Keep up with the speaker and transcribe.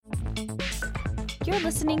You're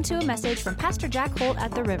listening to a message from Pastor Jack Holt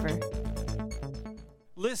at The River.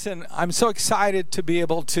 Listen, I'm so excited to be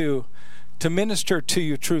able to minister to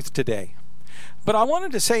you truth today. But I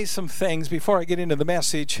wanted to say some things before I get into the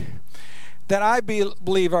message that I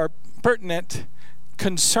believe are pertinent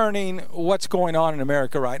concerning what's going on in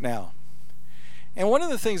America right now. And one of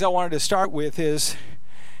the things I wanted to start with is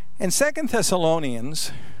in 2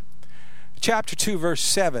 Thessalonians chapter 2, verse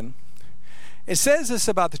 7, it says this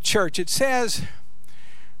about the church. It says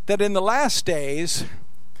that in the last days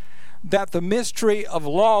that the mystery of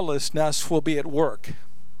lawlessness will be at work.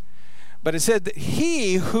 But it said that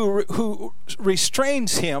he who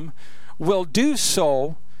restrains him will do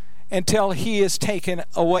so until he is taken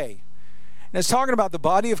away. And it's talking about the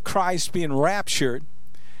body of Christ being raptured.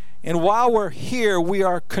 And while we're here, we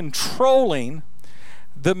are controlling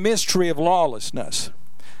the mystery of lawlessness.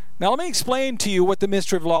 Now let me explain to you what the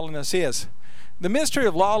mystery of lawlessness is. The mystery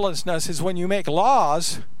of lawlessness is when you make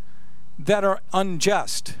laws that are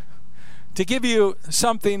unjust. To give you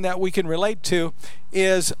something that we can relate to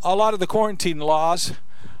is a lot of the quarantine laws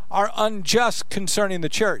are unjust concerning the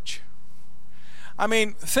church. I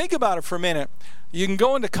mean, think about it for a minute. You can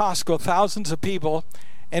go into Costco, thousands of people,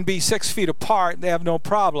 and be 6 feet apart. They have no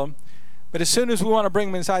problem. But as soon as we want to bring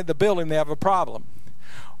them inside the building, they have a problem.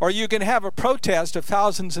 Or you can have a protest of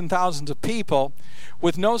thousands and thousands of people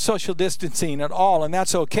with no social distancing at all, and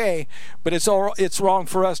that's okay, but it's wrong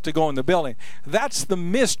for us to go in the building. That's the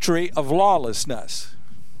mystery of lawlessness.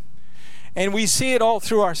 And we see it all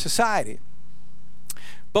through our society.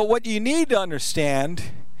 But what you need to understand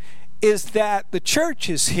is that the church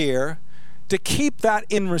is here to keep that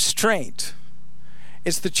in restraint.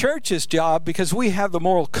 It's the church's job, because we have the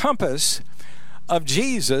moral compass of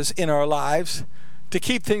Jesus in our lives, to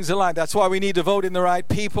keep things alive. That's why we need to vote in the right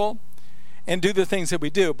people and do the things that we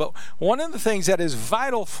do. But one of the things that is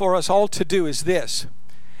vital for us all to do is this,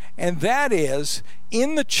 and that is,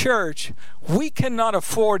 in the church, we cannot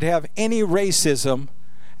afford to have any racism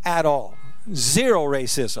at all. Zero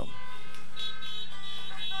racism.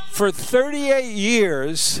 For 38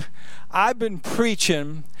 years, I've been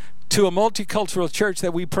preaching to a multicultural church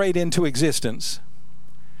that we prayed into existence.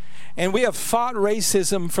 And we have fought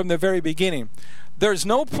racism from the very beginning. There's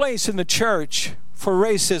no place in the church for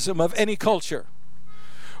racism of any culture.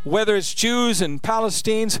 Whether it's Jews and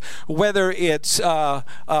Palestinians, whether it's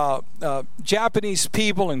Japanese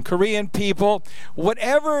people and Korean people,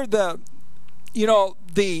 whatever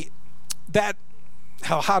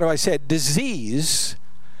disease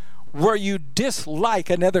where you dislike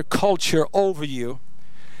another culture over you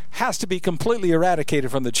has to be completely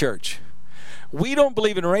eradicated from the church. We don't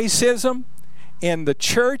believe in racism in the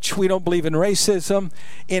church. We don't believe in racism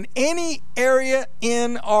in any area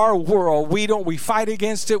in our world. We fight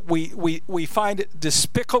against it. We find it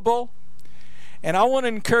despicable. And I want to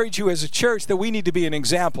encourage you as a church that we need to be an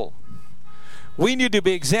example. We need to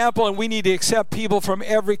be an example, and we need to accept people from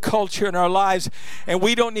every culture in our lives, and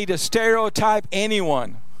we don't need to stereotype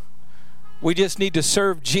anyone. We just need to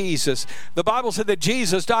serve Jesus. The Bible said that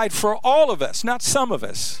Jesus died for all of us, not some of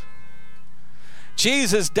us.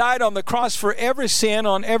 Jesus died on the cross for every sin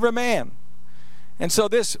on every man. And so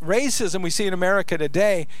this racism we see in America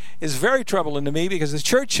today is very troubling to me, because the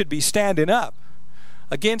church should be standing up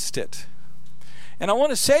against it. And I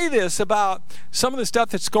want to say this about some of the stuff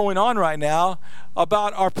that's going on right now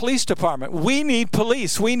about our police department. We need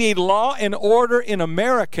police. We need law and order in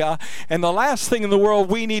America. And the last thing in the world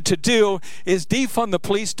we need to do is defund the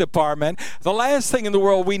police department. The last thing in the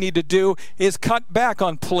world we need to do is cut back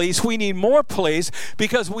on police. We need more police,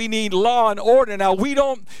 because we need law and order. Now, we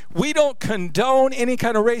don't condone any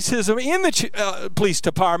kind of racism in the police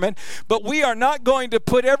department, but we are not going to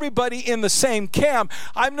put everybody in the same camp.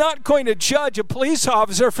 I'm not going to judge a police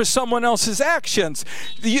officer for someone else's actions.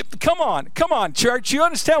 Come on, church. You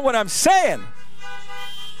understand what I'm saying?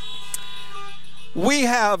 We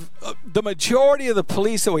have the majority of the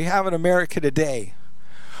police that we have in America today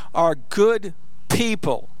are good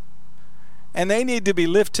people, and they need to be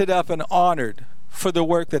lifted up and honored for the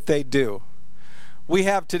work that they do. We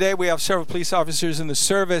have several police officers in the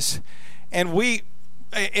service, and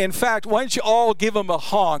in fact, why don't you all give them a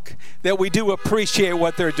honk that we do appreciate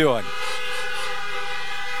what they're doing.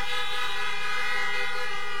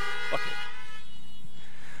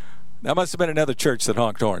 That must have been another church that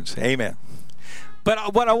honked horns. Amen.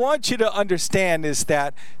 But what I want you to understand is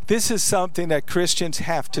that this is something that Christians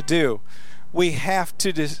have to do. We have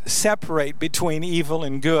to separate between evil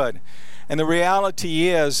and good. And the reality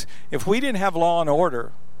is, if we didn't have law and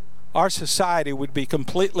order, our society would be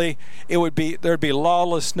there'd be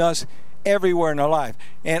lawlessness everywhere in our life.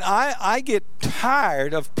 And I get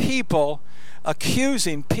tired of people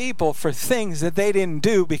accusing people for things that they didn't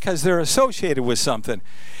do because they're associated with something.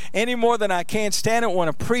 Any more than I can't stand it when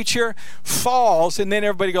a preacher falls and then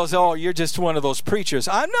everybody goes, oh, you're just one of those preachers.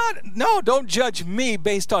 I'm not. No, don't judge me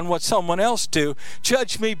based on what someone else do.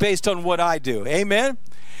 Judge me based on what I do. Amen?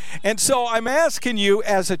 And so I'm asking you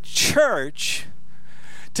as a church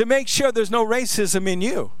to make sure there's no racism in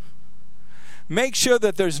you. Make sure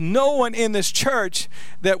that there's no one in this church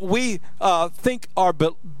that we think are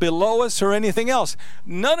below us or anything else.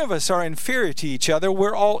 None of us are inferior to each other.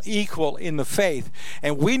 We're all equal in the faith.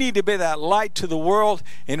 And we need to be that light to the world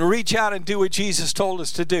and reach out and do what Jesus told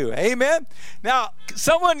us to do. Amen? Now,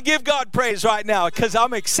 someone give God praise right now because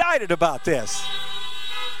I'm excited about this.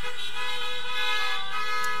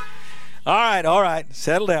 All right.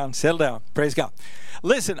 Settle down. Praise God.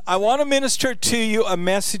 Listen, I want to minister to you a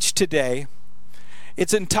message today.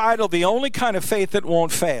 It's entitled, The Only Kind of Faith That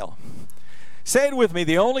Won't Fail. Say it with me.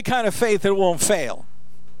 The only kind of faith that won't fail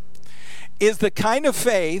is the kind of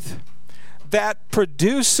faith that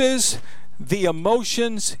produces the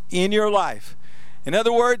emotions in your life. In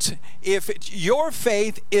other words, if your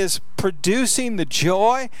faith is producing the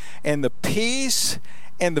joy and the peace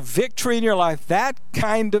and the victory in your life, that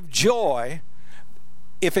kind of joy,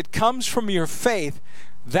 if it comes from your faith,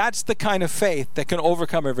 that's the kind of faith that can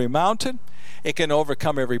overcome every mountain. It can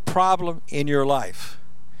overcome every problem in your life.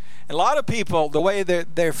 And a lot of people, the way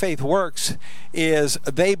their faith works is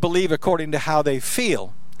they believe according to how they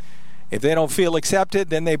feel. If they don't feel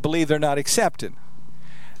accepted, then they believe they're not accepted.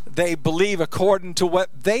 They believe according to what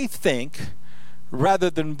they think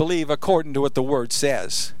rather than believe according to what the Word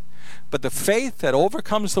says. But the faith that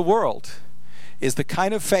overcomes the world is the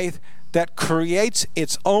kind of faith that creates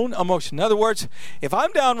its own emotion. In other words, if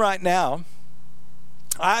I'm down right now,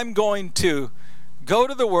 I'm going to go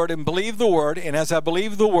to the Word and believe the Word, and as I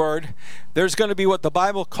believe the Word, there's going to be what the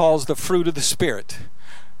Bible calls the fruit of the Spirit.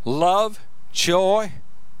 Love, joy,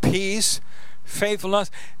 peace,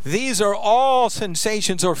 faithfulness. These are all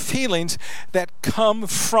sensations or feelings that come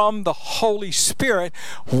from the Holy Spirit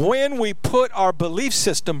when we put our belief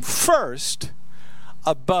system first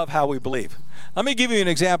above how we believe. Let me give you an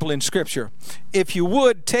example in Scripture. If you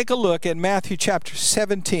would, take a look at Matthew chapter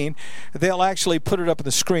 17. They'll actually put it up on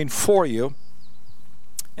the screen for you.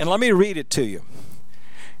 And let me read it to you.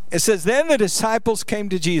 It says, Then the disciples came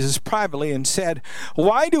to Jesus privately and said,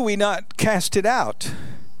 Why do we not cast it out?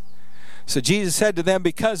 So Jesus said to them,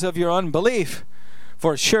 Because of your unbelief.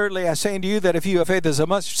 For assuredly I say unto you that if you have faith as a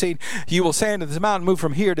mustard seed, you will say unto this mountain, Move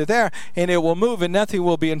from here to there, and it will move, and nothing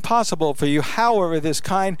will be impossible for you. However, this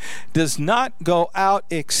kind does not go out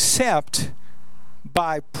except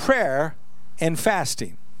by prayer and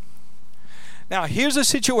fasting. Now, here's a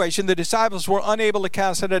situation. The disciples were unable to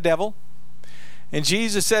cast out a devil. And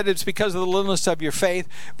Jesus said it's because of the littleness of your faith.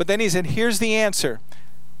 But then he said, here's the answer.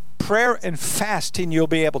 Prayer and fasting you'll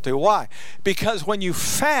be able to. Why? Because when you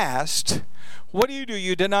fast, what do?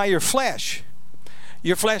 You deny your flesh.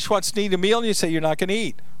 Your flesh wants to eat a meal, and you say you're not going to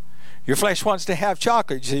eat. Your flesh wants to have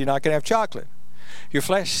chocolate. You say you're not going to have chocolate. Your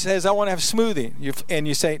flesh says, I want to have a smoothie. And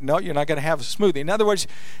you say, no, you're not going to have a smoothie. In other words,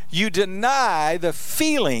 you deny the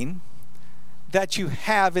feeling that you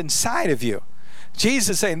have inside of you. Jesus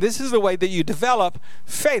is saying this is the way that you develop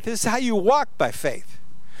faith. This is how you walk by faith.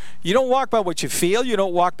 You don't walk by what you feel. You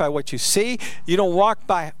don't walk by what you see. You don't walk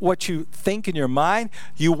by what you think in your mind.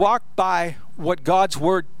 You walk by what God's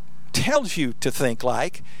Word tells you to think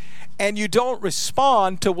like. And you don't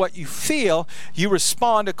respond to what you feel. You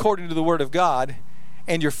respond according to the Word of God,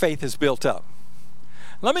 and your faith is built up.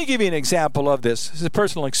 Let me give you an example of this. This is a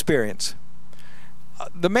personal experience.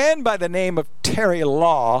 The man by the name of Terry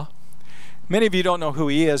Law, many of you don't know who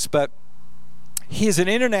he is, but he is an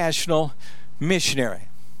international missionary.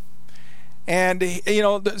 And, you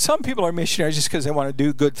know, some people are missionaries just because they want to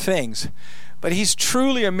do good things. But he's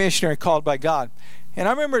truly a missionary called by God. And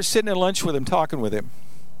I remember sitting at lunch with him, talking with him.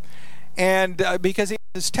 And because he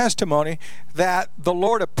has his testimony that the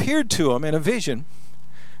Lord appeared to him in a vision,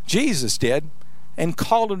 Jesus did, and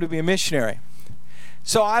called him to be a missionary.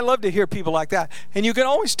 So I love to hear people like that. And you can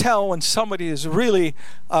always tell when somebody is really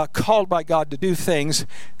called by God to do things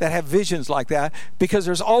that have visions like that, because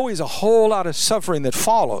there's always a whole lot of suffering that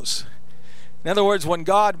follows. In other words, when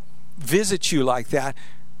God visits you like that,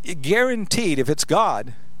 guaranteed, if it's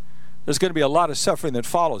God, there's going to be a lot of suffering that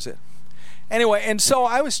follows it. Anyway, and so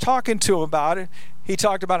I was talking to him about it. He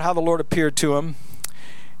talked about how the Lord appeared to him.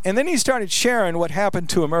 And then he started sharing what happened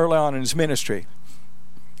to him early on in his ministry.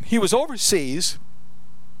 He was overseas,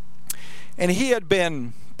 and he had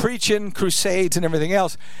been preaching, crusades, and everything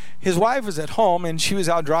else. His wife was at home, and she was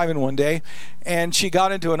out driving one day, and she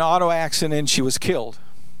got into an auto accident, and she was killed.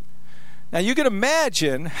 Now, you can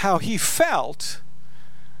imagine how he felt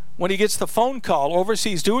when he gets the phone call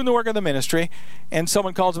overseas doing the work of the ministry, and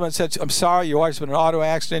someone calls him and says, "I'm sorry, your wife's been in an auto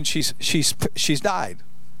accident. She's died."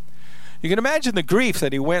 You can imagine the grief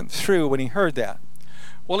that he went through when he heard that.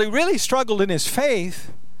 Well, he really struggled in his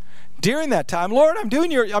faith during that time. Lord, I'm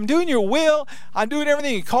doing your will. I'm doing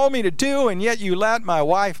everything you called me to do, and yet you let my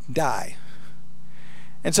wife die.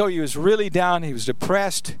 And so he was really down. He was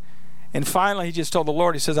depressed. And finally, he just told the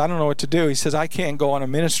Lord, he says, I don't know what to do. He says, I can't go on a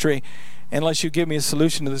ministry unless you give me a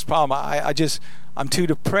solution to this problem. I'm too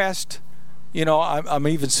depressed. I'm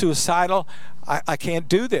even suicidal. I can't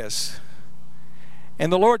do this.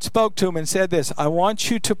 And the Lord spoke to him and said this, I want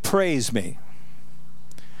you to praise me.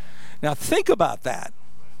 Now think about that.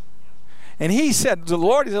 And he said to the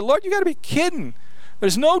Lord, Lord, you got to be kidding.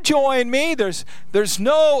 There's no joy in me. There's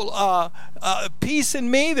no peace in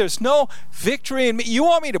me. There's no victory in me. You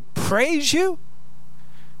want me to praise you?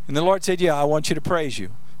 And the Lord said, yeah, I want you to praise you.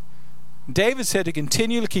 David said to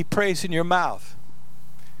continually keep praise in your mouth.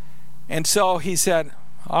 And so he said,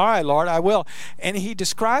 all right, Lord, I will. And he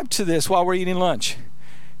described to this while we're eating lunch.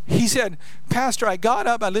 He said, Pastor, I got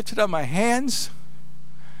up, I lifted up my hands,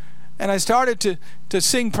 and I started to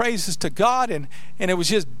sing praises to God, and it was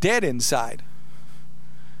just dead inside.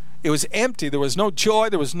 It was empty. There was no joy.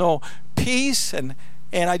 There was no peace. And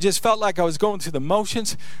I just felt like I was going through the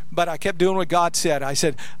motions, but I kept doing what God said. I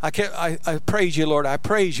said, I praise you, Lord. I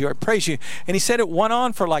praise you. I praise you. And he said it went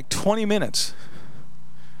on for like 20 minutes.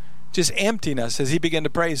 Just emptiness as he began to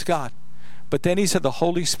praise God. But then he said the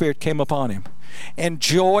Holy Spirit came upon him, and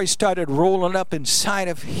joy started rolling up inside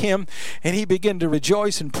of him, and he began to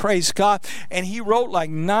rejoice and praise God. And he wrote like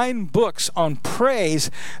 9 books on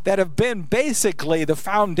praise that have been basically the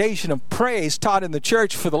foundation of praise taught in the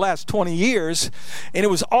church for the last 20 years. And it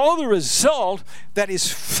was all the result that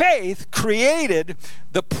his faith created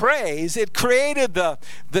the praise. It created the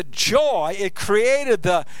joy. It created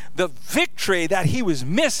the victory that he was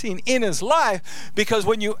missing in his life. Because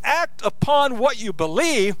when you act upon what you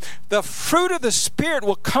believe, the fruit of the Spirit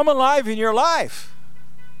will come alive in your life.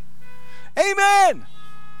 Amen.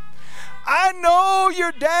 I know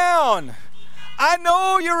you're down. I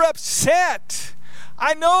know you're upset.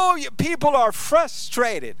 I know people are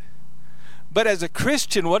frustrated. But as a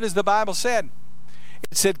Christian, what does the Bible say?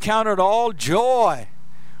 It said, count it all joy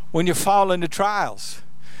when you fall into trials.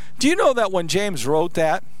 Do you know that when James wrote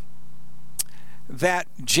that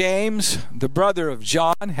James, the brother of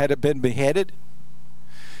John, had been beheaded?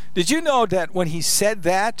 Did you know that when he said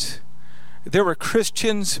that, there were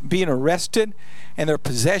Christians being arrested and their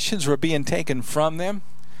possessions were being taken from them?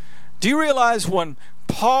 Do you realize when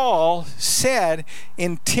Paul said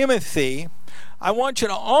in Timothy, I want you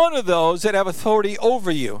to honor those that have authority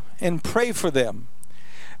over you and pray for them,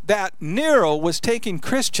 that Nero was taking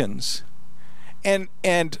Christians and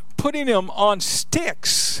putting them on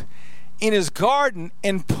sticks in his garden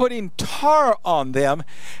and putting tar on them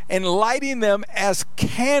and lighting them as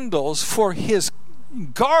candles for his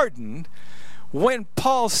garden? When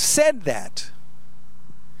Paul said that,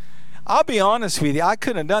 I'll be honest with you, I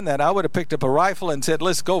couldn't have done that. I would have picked up a rifle and said,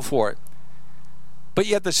 let's go for it. But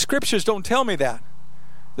yet the scriptures don't tell me that.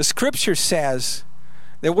 The scripture says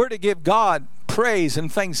that we're to give God praise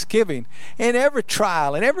and thanksgiving in every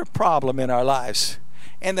trial and every problem in our lives.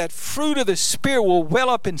 And that fruit of the Spirit will well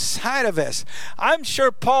up inside of us. I'm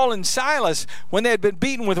sure Paul and Silas, when they had been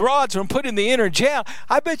beaten with rods and put in the inner jail,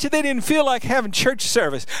 I bet you they didn't feel like having church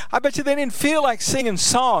service. I bet you they didn't feel like singing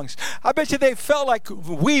songs. I bet you they felt like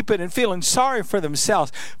weeping and feeling sorry for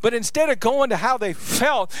themselves. But instead of going to how they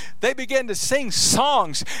felt, they began to sing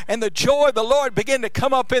songs, and the joy of the Lord began to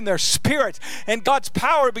come up in their spirit, and God's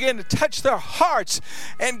power began to touch their hearts,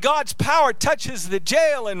 and God's power touches the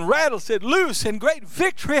jail and rattles it loose, and great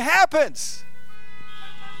victory happens.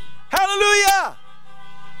 Hallelujah!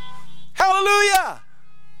 Hallelujah!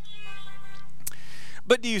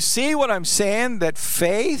 But do you see what I'm saying? That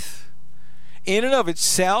faith in and of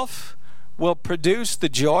itself will produce the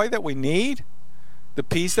joy that we need, the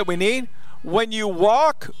peace that we need. When you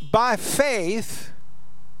walk by faith,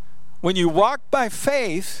 you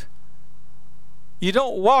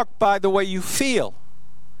don't walk by the way you feel.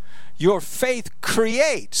 Your faith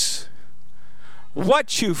creates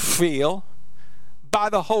what you feel by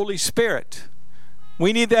the Holy Spirit.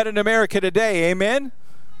 We need that in America today. Amen.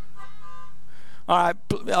 All right,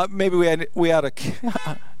 maybe we ought to.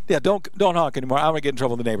 Yeah, don't honk anymore. I'm gonna get in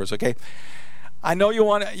trouble with the neighbors. Okay. I know you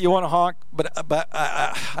want to honk, but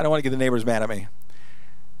I don't want to get the neighbors mad at me.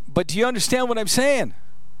 But do you understand what I'm saying?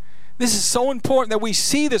 This is so important that we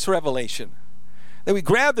see this revelation, that we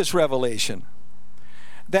grab this revelation,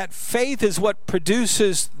 that faith is what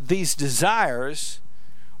produces these desires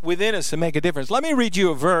within us to make a difference. Let me read you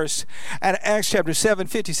a verse at Acts chapter 7,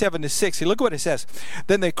 57 to 60. Look what it says.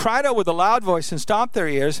 Then they cried out with a loud voice and stopped their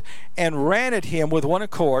ears and ran at him with one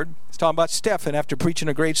accord. It's talking about Stephen after preaching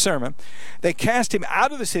a great sermon. They cast him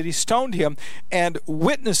out of the city, stoned him, and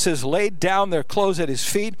witnesses laid down their clothes at his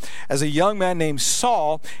feet as a young man named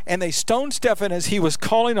Saul. And they stoned Stephen as he was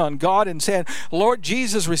calling on God and said, Lord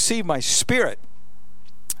Jesus, receive my spirit.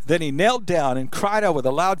 Then he knelt down and cried out with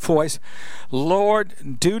a loud voice,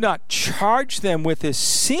 Lord, do not charge them with this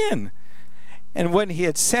sin. And when he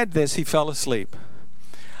had said this, he fell asleep.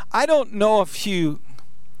 I don't know if you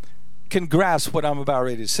can grasp what I'm about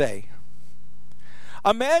ready to say.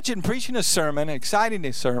 Imagine preaching a sermon, an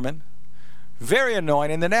exciting sermon, very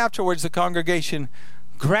anointing, and then afterwards the congregation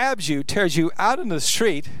grabs you, tears you out into the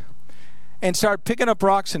street, and start picking up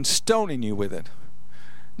rocks and stoning you with it.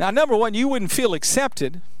 Now, number one, you wouldn't feel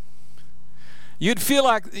accepted. You'd feel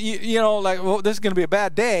like, well, this is going to be a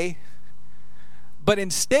bad day. But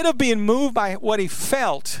instead of being moved by what he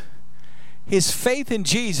felt, his faith in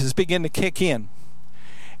Jesus began to kick in.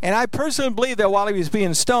 And I personally believe that while he was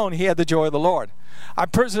being stoned, he had the joy of the Lord. I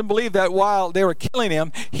personally believe that while they were killing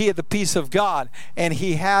him, he had the peace of God. And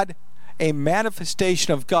he had a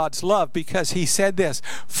manifestation of God's love because he said this,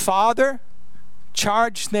 Father,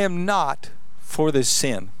 charge them not for this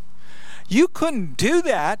sin. You couldn't do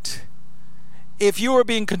that if you were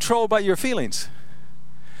being controlled by your feelings.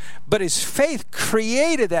 But his faith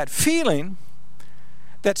created that feeling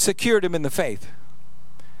that secured him in the faith.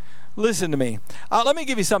 Listen to me. Let me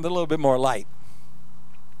give you something a little bit more light.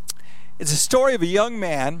 It's a story of a young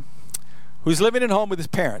man who's living at home with his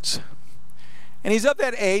parents. And he's of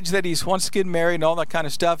that age that he wants to get married and all that kind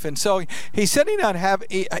of stuff. And so he's sitting down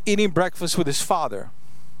eating breakfast with his father.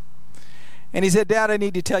 And he said, Dad, I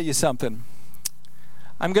need to tell you something.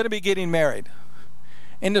 I'm going to be getting married.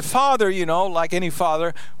 And the father, like any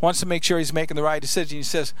father, wants to make sure he's making the right decision. He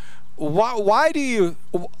says, how do you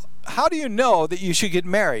know that you should get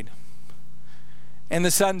married? And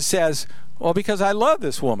the son says, well, because I love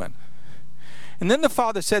this woman. And then the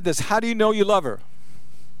father said this, how do you know you love her?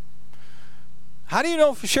 How do you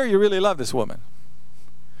know for sure you really love this woman?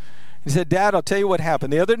 He said, Dad, I'll tell you what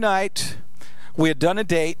happened. The other night, we had done a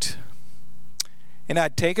date, and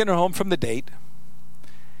I'd taken her home from the date.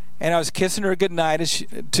 And I was kissing her goodnight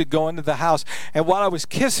to go into the house. And while I was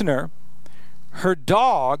kissing her, her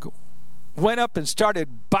dog went up and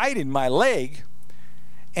started biting my leg.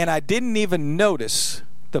 And I didn't even notice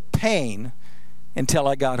the pain until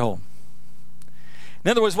I got home.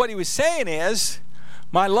 In other words, what he was saying is,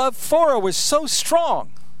 my love for her was so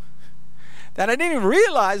strong that I didn't even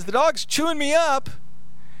realize the dog's chewing me up.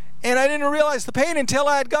 And I didn't realize the pain until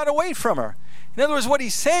I had got away from her. In other words, what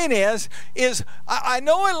he's saying is I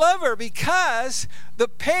know I love her because the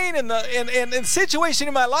pain and the situation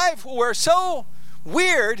in my life were so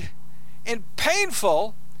weird and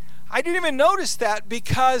painful. I didn't even notice that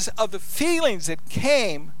because of the feelings that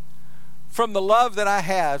came from the love that I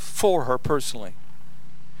had for her personally.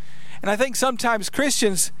 And I think sometimes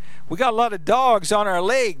Christians, we got a lot of dogs on our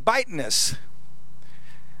leg biting us.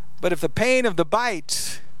 But if the pain of the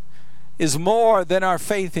bite is more than our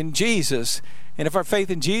faith in Jesus, and if our faith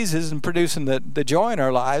in Jesus isn't producing the joy in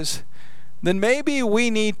our lives, then maybe we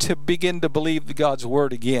need to begin to believe God's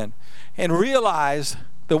word again and realize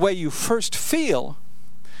the way you first feel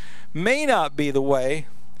may not be the way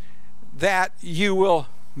that you will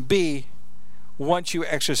be once you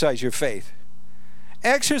exercise your faith.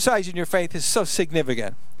 Exercising your faith is so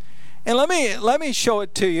significant. And let me show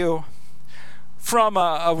it to you from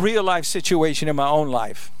a real life situation in my own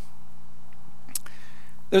life.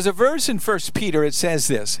 There's a verse in 1 Peter, it says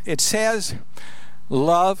this. It says,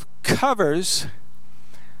 love covers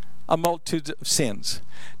a multitude of sins.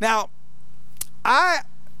 Now,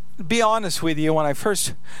 be honest with you, when I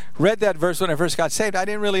first read that verse, when I first got saved, I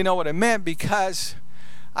didn't really know what it meant because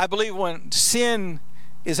I believe when sin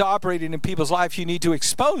is operating in people's life, you need to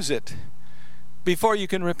expose it before you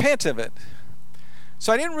can repent of it.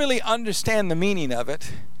 So I didn't really understand the meaning of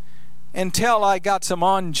it until I got some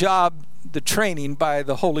on-job training by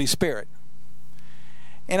the Holy Spirit.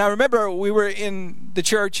 And I remember we were in the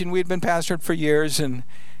church and we'd been pastored for years, and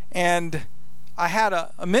I had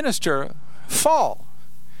a minister fall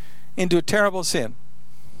into a terrible sin.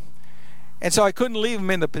 And so I couldn't leave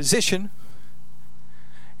him in the position.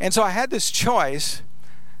 And so I had this choice.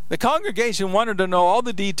 The congregation wanted to know all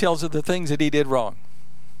the details of the things that he did wrong,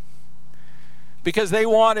 because they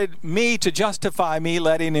wanted me to justify me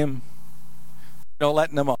letting him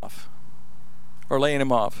off. or laying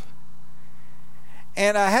him off.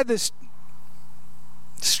 And I had this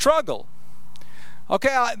struggle.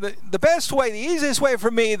 Okay, the best way, the easiest way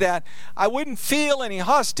for me that I wouldn't feel any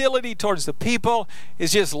hostility towards the people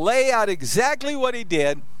is just lay out exactly what he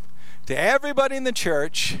did to everybody in the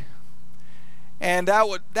church, and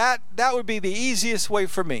that would be the easiest way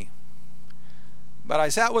for me. But I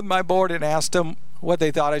sat with my board and asked them what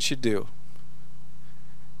they thought I should do.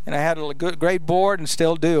 And I had a great board and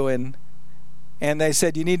still do, and they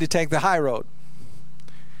said, you need to take the high road.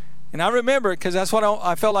 And I remember it because that's what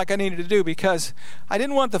I felt like I needed to do, because I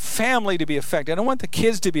didn't want the family to be affected. I don't want the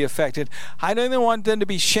kids to be affected. I didn't want them to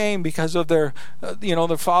be shamed because of their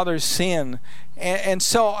father's sin. And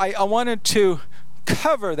so I wanted to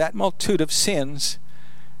cover that multitude of sins.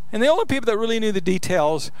 And the only people that really knew the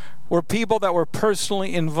details were people that were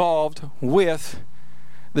personally involved with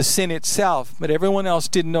the sin itself, but everyone else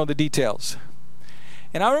didn't know the details.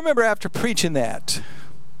 And I remember after preaching that,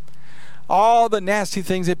 all the nasty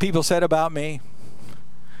things that people said about me,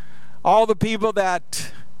 all the people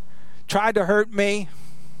that tried to hurt me,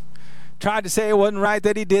 tried to say it wasn't right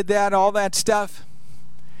that he did that, all that stuff.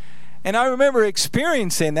 And I remember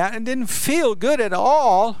experiencing that and didn't feel good at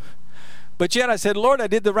all. But yet I said, Lord, I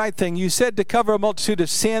did the right thing. You said to cover a multitude of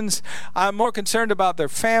sins. I'm more concerned about their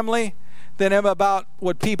family than about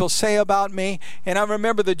what people say about me. And I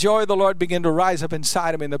remember the joy of the Lord began to rise up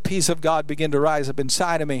inside of me, and the peace of God began to rise up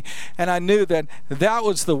inside of me. And I knew that that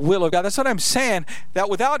was the will of God. That's what I'm saying, that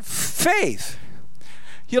without faith,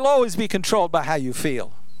 you'll always be controlled by how you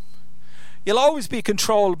feel. You'll always be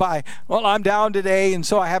controlled by, well, I'm down today, and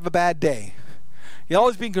so I have a bad day. You'll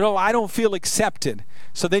always be controlled, I don't feel accepted.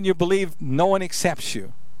 So then you believe no one accepts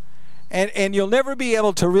you. And you'll never be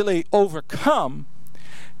able to really overcome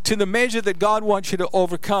to the measure that God wants you to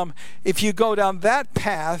overcome if you go down that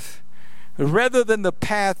path rather than the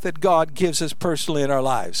path that God gives us personally in our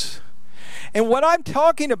lives. And what I'm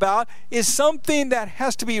talking about is something that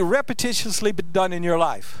has to be repetitiously done in your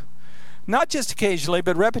life. Not just occasionally,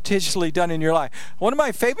 but repetitiously done in your life. One of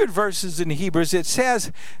my favorite verses in Hebrews, it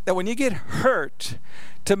says that when you get hurt,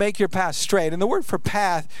 to make your path straight. And the word for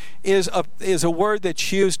path is a word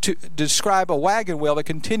that's used to describe a wagon wheel that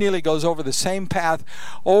continually goes over the same path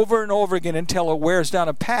over and over again until it wears down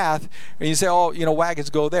a path. And you say, oh, wagons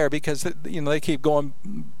go there because, they keep going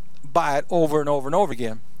by it over and over and over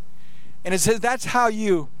again. And it says that's how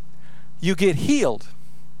you get healed.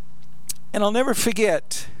 And I'll never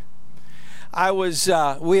forget, it was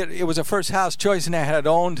a first house Joyce and I had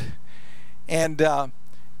owned, and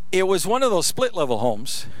it was one of those split level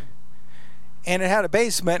homes, and it had a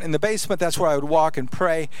basement. In the basement, that's where I would walk and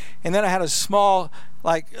pray. And then I had a small,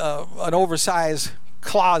 an oversized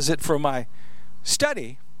closet for my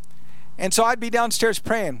study. And so I'd be downstairs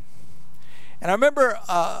praying. And I remember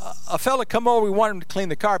a fella come over. We wanted him to clean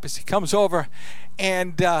the carpets. He comes over,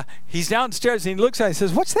 and he's downstairs, and he looks at me and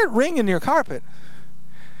says, "What's that ring in your carpet?"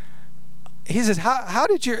 He says, "How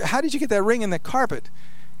did you get that ring in the carpet?"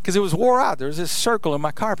 Because it was wore out. There was this circle in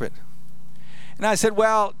my carpet. And I said,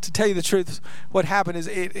 well, to tell you the truth, what happened is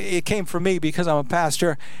it came from me because I'm a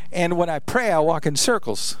pastor. And when I pray, I walk in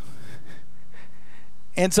circles.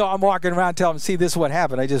 And so I'm walking around telling him, see, this is what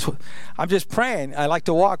happened. I'm just praying. I like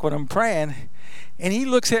to walk when I'm praying. And he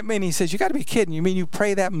looks at me and he says, you got to be kidding. You mean you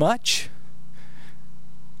pray that much?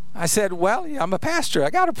 I said, well, yeah, I'm a pastor. I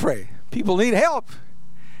got to pray. People need help.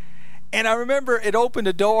 And I remember it opened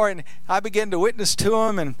a door, and I began to witness to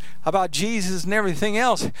him and about Jesus and everything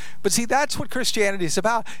else. But see, that's what Christianity is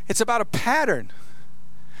about. It's about a pattern.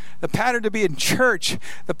 The pattern to be in church,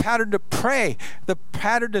 the pattern to pray, the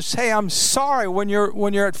pattern to say I'm sorry when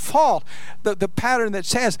you're at fault, the pattern that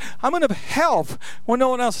says I'm going to help when no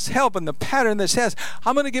one else is helping, the pattern that says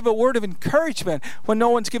I'm going to give a word of encouragement when no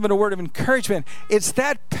one's given a word of encouragement. It's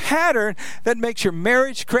that pattern that makes your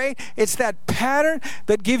marriage great. It's that pattern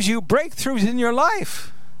that gives you breakthroughs in your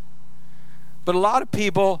life. But a lot of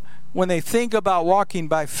people, when they think about walking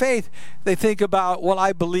by faith, they think about, well,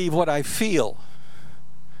 I believe what I feel.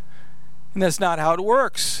 And that's not how it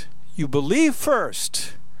works. You believe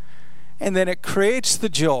first, and then it creates the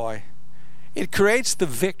joy. It creates the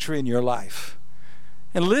victory in your life.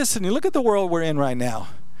 And listen, you look at the world we're in right now.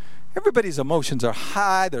 Everybody's emotions are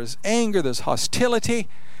high. There's anger. There's hostility.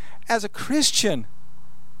 As a Christian,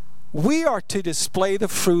 we are to display the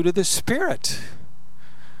fruit of the Spirit.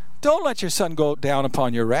 Don't let your sun go down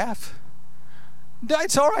upon your wrath.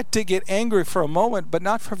 It's all right to get angry for a moment, but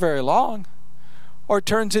not for very long. Or it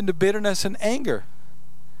turns into bitterness and anger.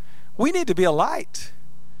 We need to be a light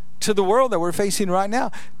to the world that we're facing right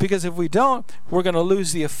now, because if we don't, we're going to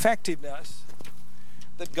lose the effectiveness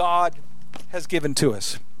that God has given to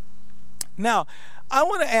us. Now, I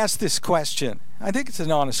want to ask this question. I think it's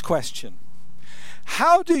an honest question.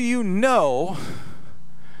 How do you know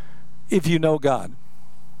if you know God?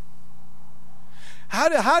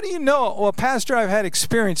 How do you know? Well, Pastor, I've had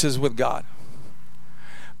experiences with God.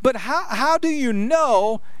 But how do you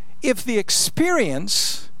know if the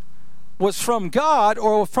experience was from God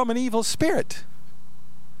or from an evil spirit?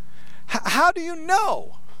 How do you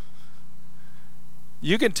know?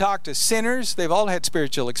 You can talk to sinners. They've all had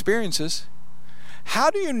spiritual experiences. How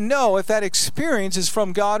do you know if that experience is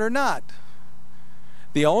from God or not?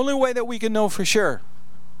 The only way that we can know for sure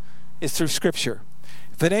is through Scripture.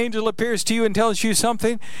 If an angel appears to you and tells you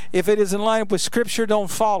something, if it is in line with Scripture,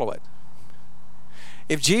 don't follow it.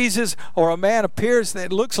 If Jesus or a man appears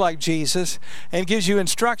that looks like Jesus and gives you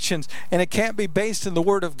instructions and it can't be based in the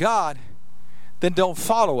Word of God, then don't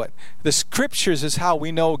follow it. The Scriptures is how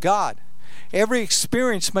we know God. Every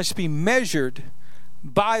experience must be measured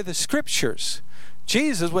by the Scriptures.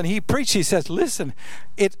 Jesus, when he preached, he says, listen,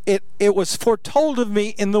 it was foretold of me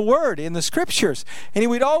in the Word, in the Scriptures. And he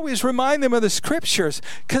would always remind them of the Scriptures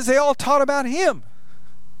because they all taught about him.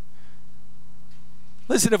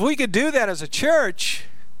 Listen, if we could do that as a church,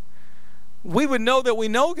 we would know that we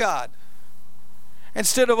know God.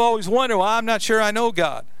 Instead of always wondering, well, I'm not sure I know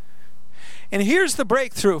God. And here's the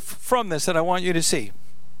breakthrough from this that I want you to see.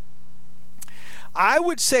 I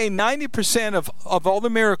would say 90% of all the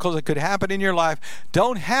miracles that could happen in your life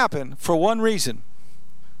don't happen for one reason.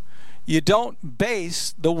 You don't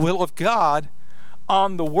base the will of God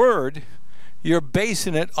on the Word. You're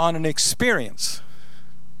basing it on an experience.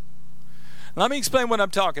 Let me explain what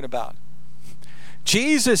I'm talking about.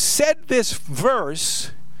 Jesus said this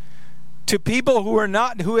verse to people who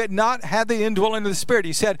had not had the indwelling of the Spirit.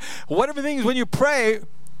 He said, whatever things when you pray,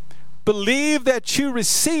 believe that you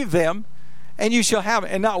receive them, and you shall have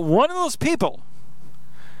it. And not one of those people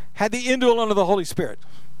had the indwelling of the Holy Spirit.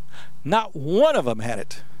 Not one of them had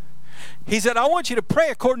it. He said, I want you to pray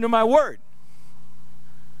according to my word.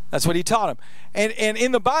 That's what he taught him. And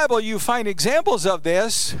in the Bible, you find examples of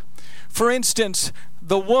this. For instance,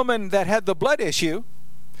 the woman that had the blood issue,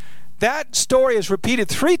 that story is repeated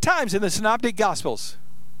 3 times in the Synoptic Gospels.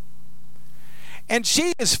 And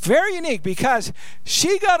she is very unique because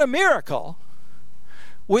she got a miracle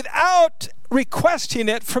without requesting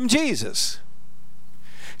it from Jesus.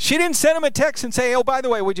 She didn't send him a text and say, oh, by the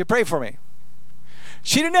way, would you pray for me?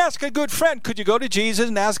 She didn't ask a good friend, could you go to Jesus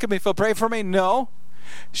and ask him if he'll pray for me? No.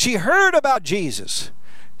 She heard about Jesus.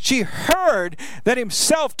 She heard that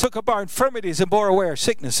himself took up our infirmities and bore away our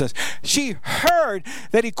sicknesses. She heard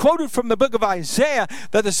that he quoted from the book of Isaiah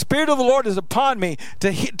that the Spirit of the Lord is upon me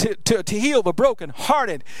to heal the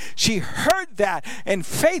brokenhearted. She heard that, and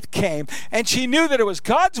faith came, and she knew that it was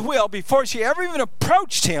God's will before she ever even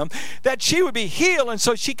approached him that she would be healed. And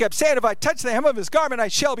so she kept saying, if I touch the hem of his garment, I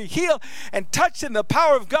shall be healed, and touched in the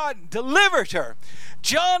power of God delivered her.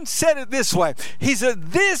 John said it this way. He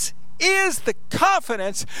said, this is the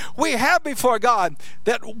confidence we have before God,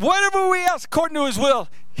 that whatever we ask according to his will,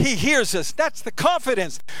 he hears us. That's the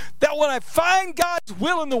confidence that when I find God's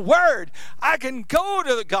will in the Word, I can go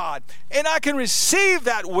to God and I can receive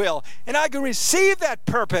that will and I can receive that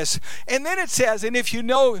purpose. And then it says, and if you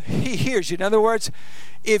know, he hears you. In other words,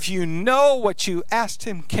 if you know what you asked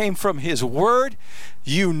him came from his Word,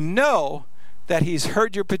 you know that he's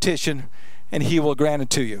heard your petition and he will grant it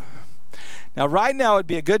to you. Now, right now, it'd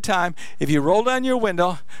be a good time if you roll down your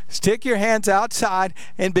window, stick your hands outside,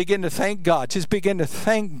 and begin to thank God. Just begin to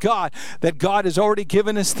thank God that God has already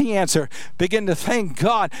given us the answer. Begin to thank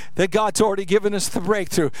God that God's already given us the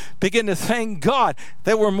breakthrough. Begin to thank God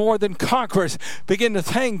that we're more than conquerors. Begin to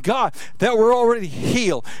thank God that we're already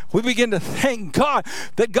healed. We begin to thank God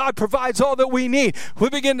that God provides all that we need. We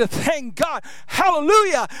begin to thank God.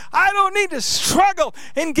 Hallelujah. I don't need to struggle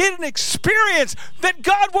and get an experience that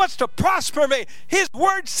God wants to prosper me. His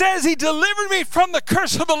word says he delivered me from the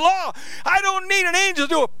curse of the law. I don't need an angel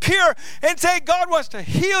to appear and say God wants to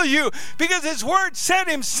heal you, because his word said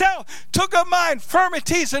himself took up my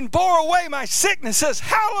infirmities and bore away my sicknesses.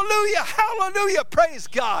 Hallelujah, hallelujah, praise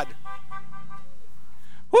God.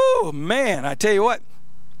 Woo, man, I tell you what,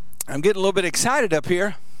 I'm getting a little bit excited up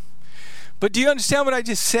here. But do you understand what I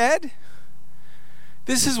just said?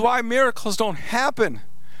 This is why miracles don't happen.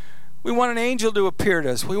 We want an angel to appear to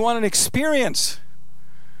us. We want an experience.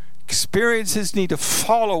 Experiences need to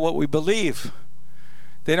follow what we believe.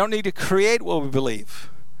 They don't need to create what we believe.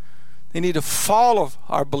 They need to follow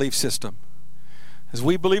our belief system. As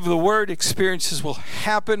we believe the word, experiences will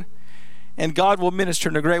happen, and God will minister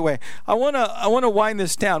in a great way. I want to wind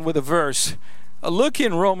this down with a verse. Look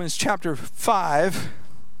in Romans chapter 5.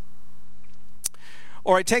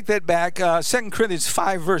 Or I take that back, 2 Corinthians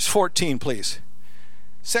 5, verse 14, please.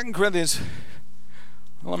 2 Corinthians,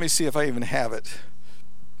 let me see if I even have it.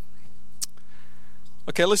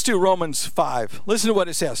 Okay, let's do Romans 5. Listen to what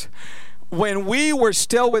it says. When we were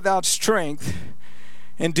still without strength,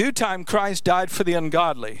 in due time Christ died for the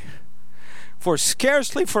ungodly. For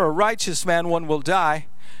scarcely for a righteous man one will die,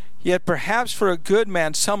 yet perhaps for a good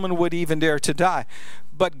man someone would even dare to die.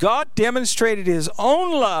 But God demonstrated his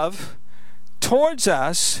own love towards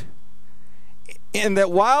us in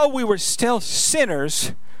that while we were still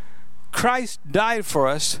sinners, Christ died for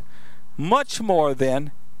us. Much more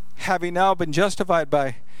then, having now been justified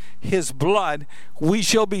by his blood, we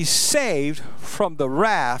shall be saved from the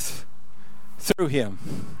wrath through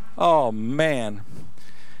him. Oh man,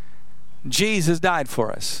 Jesus died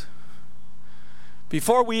for us.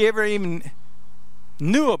 Before we ever even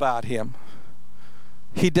knew about him,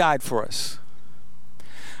 he died for us.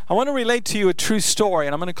 I want to relate to you a true story,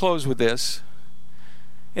 and I'm going to close with this.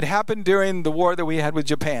 It happened during the war that we had with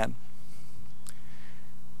Japan.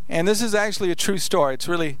 And this is actually a true story.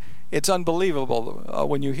 It's unbelievable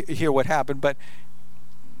when you hear what happened. But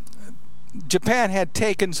Japan had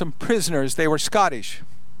taken some prisoners. They were Scottish.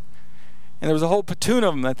 And there was a whole platoon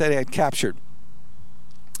of them that they had captured.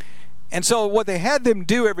 And so what they had them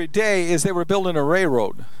do every day is they were building a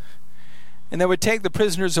railroad. And they would take the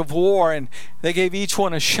prisoners of war and they gave each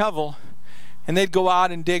one a shovel. And they'd go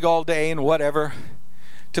out and dig all day and whatever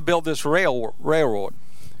to build this railroad.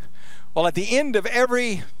 Well, at the end of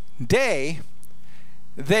every day,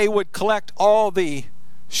 they would collect all the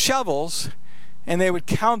shovels and they would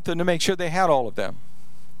count them to make sure they had all of them.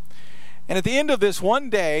 And at the end of this one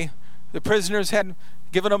day, the prisoners had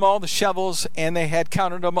given them all the shovels and they had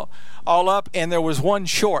counted them all up, and there was one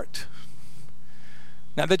short.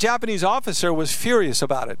 Now the Japanese officer was furious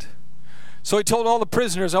about it. So he told all the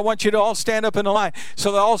prisoners, I want you to all stand up in a line.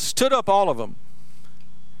 So they all stood up, all of them,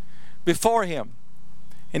 before him.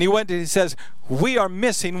 And he went and he says, we are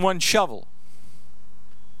missing one shovel.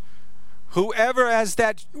 Whoever has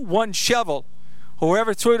that one shovel,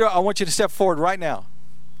 whoever threw it, I want you to step forward right now.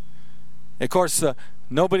 And of course,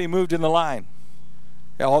 nobody moved in the line.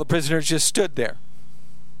 All the prisoners just stood there.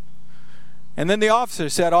 And then the officer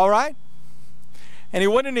said, all right. And he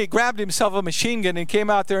went and he grabbed himself a machine gun and came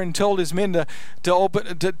out there and told his men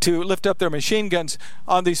to lift up their machine guns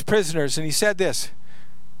on these prisoners. And he said this,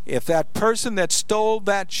 if that person that stole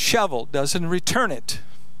that shovel doesn't return it,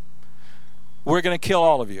 we're going to kill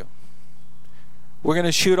all of you. We're going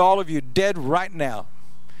to shoot all of you dead right now.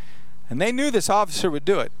 And they knew this officer would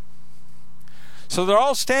do it. So they're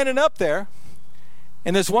all standing up there,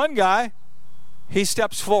 and this one guy, he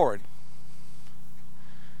steps forward.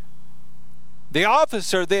 The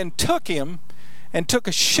officer then took him and took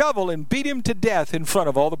a shovel and beat him to death in front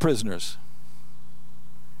of all the prisoners.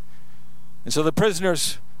 And so the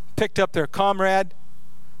prisoners picked up their comrade,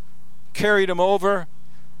 carried him over,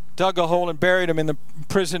 dug a hole and buried him in the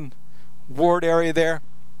prison ward area there.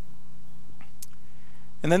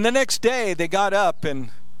 And then the next day they got up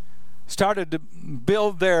and started to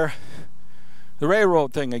build the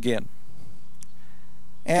railroad thing again.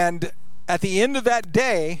 And at the end of that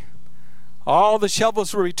day, all the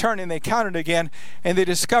shovels were returned, and they counted again, and they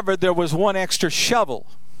discovered there was one extra shovel.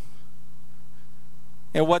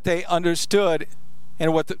 And what they understood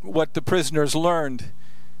and what the prisoners learned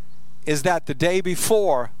is that the day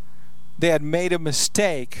before they had made a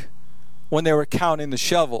mistake when they were counting the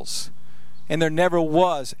shovels, and there never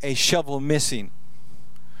was a shovel missing.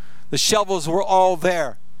 The shovels were all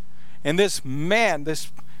there. And this man,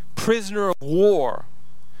 this prisoner of war,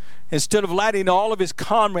 instead of letting all of his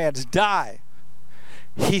comrades die,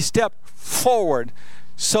 he stepped forward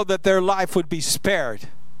so that their life would be spared.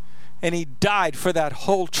 And he died for that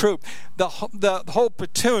whole troop. The whole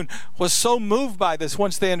platoon was so moved by this.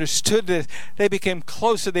 Once they understood it, they became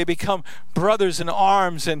closer. They become brothers in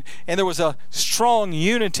arms, and there was a strong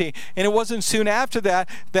unity. And it wasn't soon after that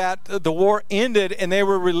the war ended and they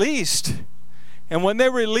were released. And when they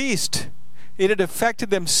were released, it had affected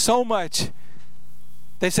them so much.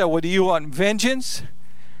 They said, well, do you want vengeance?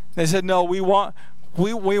 They said, no, we want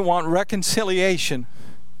reconciliation.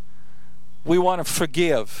 We want to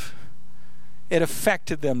forgive. It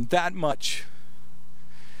affected them that much.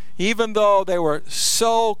 Even though they were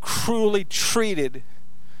so cruelly treated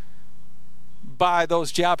by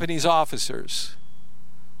those Japanese officers.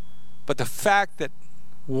 But the fact that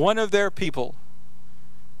one of their people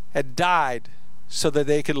had died so that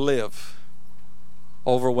they could live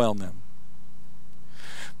overwhelmed them.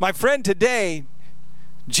 My friend, today,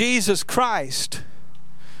 Jesus Christ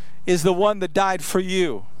is the one that died for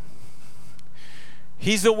you.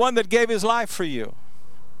 He's the one that gave his life for you.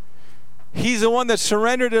 He's the one that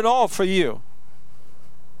surrendered it all for you.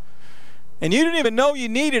 And you didn't even know you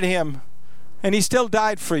needed him, and he still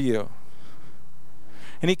died for you.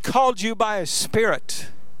 And he called you by his Spirit.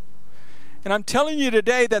 And I'm telling you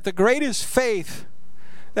today that the greatest faith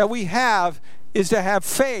that we have is to have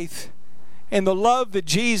faith in the love that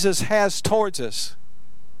Jesus has towards us.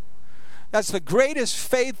 That's the greatest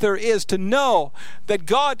faith there is, to know that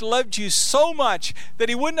God loved you so much that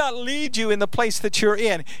he would not lead you in the place that you're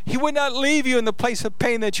in. He would not leave you in the place of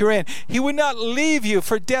pain that you're in. He would not leave you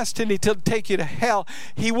for destiny to take you to hell.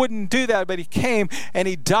 He wouldn't do that, but he came and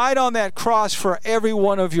he died on that cross for every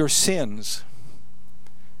one of your sins.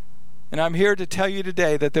 And I'm here to tell you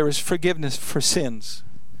today that there is forgiveness for sins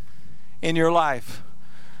in your life.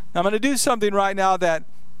 Now, I'm going to do something right now that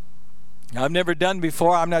I've never done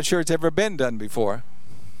before. I'm not sure it's ever been done before.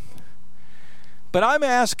 But I'm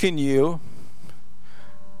asking you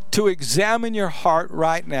to examine your heart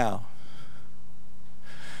right now.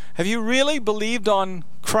 Have you really believed on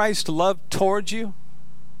Christ's love towards you?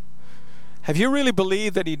 Have you really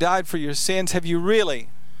believed that he died for your sins? Have you really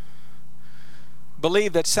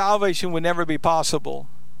believed that salvation would never be possible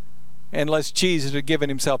unless Jesus had given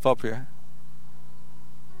himself up here?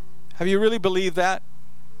 Have you really believed that?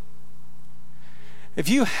 If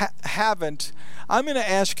you haven't, I'm going to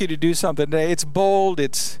ask you to do something today. It's bold,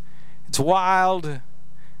 it's wild,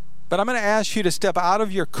 but I'm going to ask you to step out of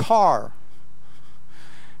your car.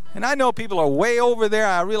 And I know people are way over there.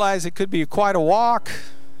 I realize it could be quite a walk.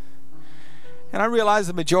 And I realize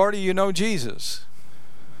the majority of you know Jesus.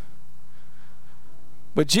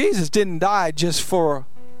 But Jesus didn't die just for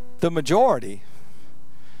the majority.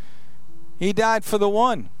 He died for the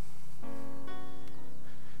one.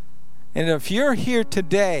 And if you're here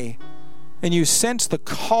today and you sense the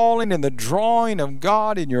calling and the drawing of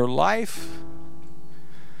God in your life,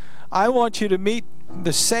 I want you to meet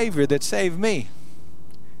the Savior that saved me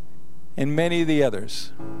and many of the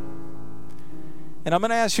others. And I'm going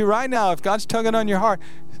to ask you right now, if God's tugging on your heart,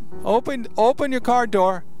 open your car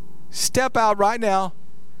door, step out right now,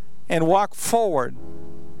 and walk forward.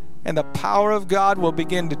 And the power of God will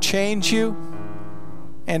begin to change you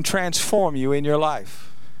and transform you in your life.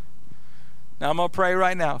 Now I'm going to pray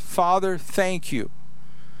right now. Father, thank you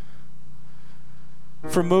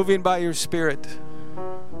for moving by your Spirit.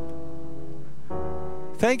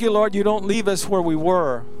 Thank you, Lord, you don't leave us where we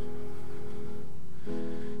were.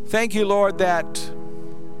 Thank you, Lord, that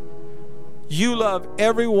you love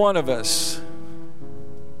every one of us.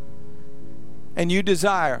 And you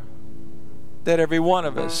desire that every one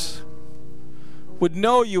of us would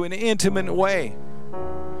know you in an intimate way.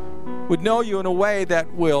 Would know you in a way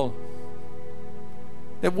that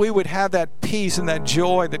we would have that peace and that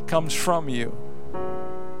joy that comes from you.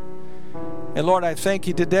 And Lord, I thank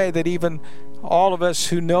you today that even all of us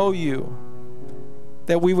who know you,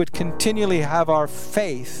 that we would continually have our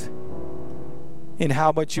faith in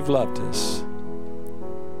how much you've loved us.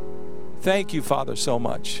 Thank you, Father, so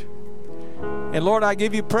much. And Lord, I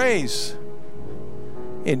give you praise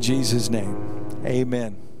in Jesus' name.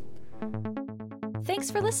 Amen.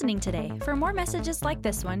 Thanks for listening today. For more messages like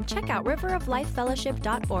this one, check out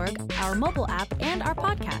riveroflifefellowship.org, our mobile app, and our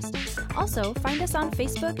podcast. Also, find us on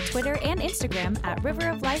Facebook, Twitter, and Instagram at River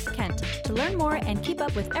of Life Kent to learn more and keep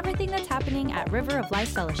up with everything that's happening at River of Life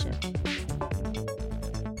Fellowship.